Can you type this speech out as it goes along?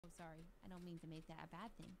sorry. I don't mean to make that a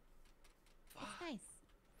bad thing. It's nice.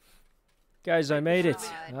 Guys, I made it.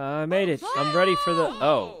 I made it. I'm ready for the...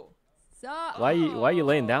 Oh. Why are you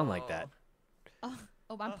laying down like that? Oh,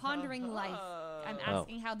 I'm pondering life. I'm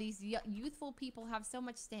asking how these youthful people have so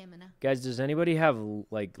much stamina. Guys, does anybody have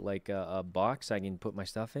like a box I can put my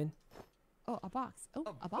stuff in? Oh, a box.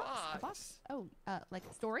 Oh, a box. Oh, like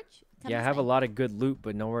storage? Yeah, I have a lot of good loot,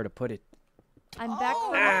 but nowhere to put it. I'm back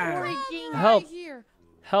foraging Help. right here.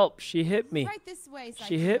 Help, she hit me. Right this way, Sykkuno.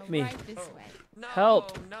 She hit me. Right this way. No,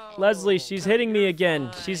 Help. no. Leslie, she's hitting me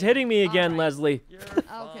again. Fine. She's hitting me again, Leslie.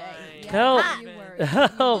 Okay. Yeah, Help.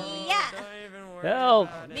 Help. Yeah. Help.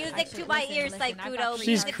 Music to my ears, Sykkuno. She's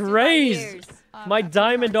Music to my crazed. ears. My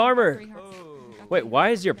diamond armor. Wait, why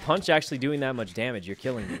is your punch actually doing that much damage? You're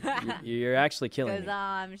killing me. You're actually killing me. Because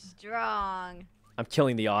I'm strong. I'm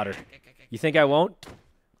killing the otter. You think I won't?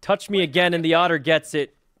 Touch me again and the otter gets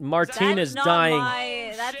it. Martina's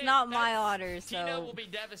dying. That's not my otter, so...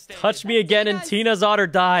 Touch me again and Tina's otter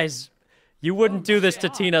dies. You wouldn't do this to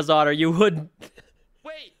Tina's otter. You wouldn't.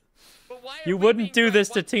 Wait, but why You wouldn't do this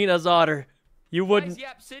to Tina's otter. You wouldn't. Why is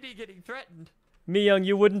Yap City getting threatened? Young,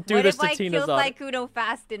 you wouldn't do this to Tina's otter. What if I kill Sykkuno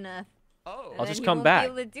fast enough? Oh. I'll just come back.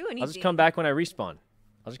 I'll I'll just come back when I respawn.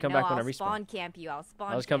 I'll just come back when I respawn. Spawn camp you. I'll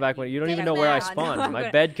spawn. I'll just come back when you don't Take even know a where I nap. spawn.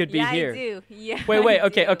 My bed could be here. Yeah, I do. Yeah. Wait. I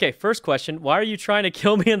do. Okay. First question: why are you trying to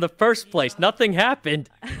kill me in the first place? Nothing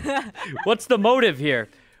happened. What's the motive here?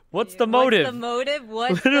 What's the motive? What's the motive?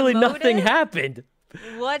 What's Literally the motive? nothing happened.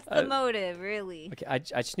 What's the motive, really? Okay,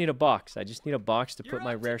 I just need a box. I just need a box to put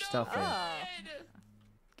my rare stuff in.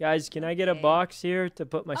 Guys, can I get a box here to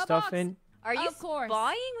put my stuff in? Are you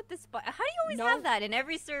spying with the spy? How do you always have that in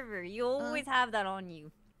every server? You always have that on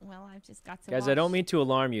you. Well, I've just got to Guys, I don't mean to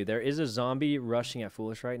alarm you. There is a zombie rushing at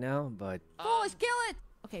Foolish right now, but... Foolish, kill it!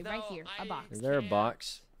 Okay, right here, a box. Is there a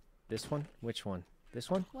box? This one? Which one? This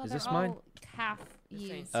one? Well, is this they're mine? all half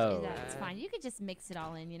used. Oh. That's fine. You could just mix it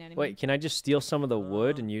all in, you know what I mean? Wait, can I just steal some of the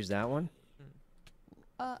wood and use that one?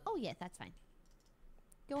 Oh, yeah, that's fine.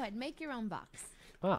 Go ahead, make your own box.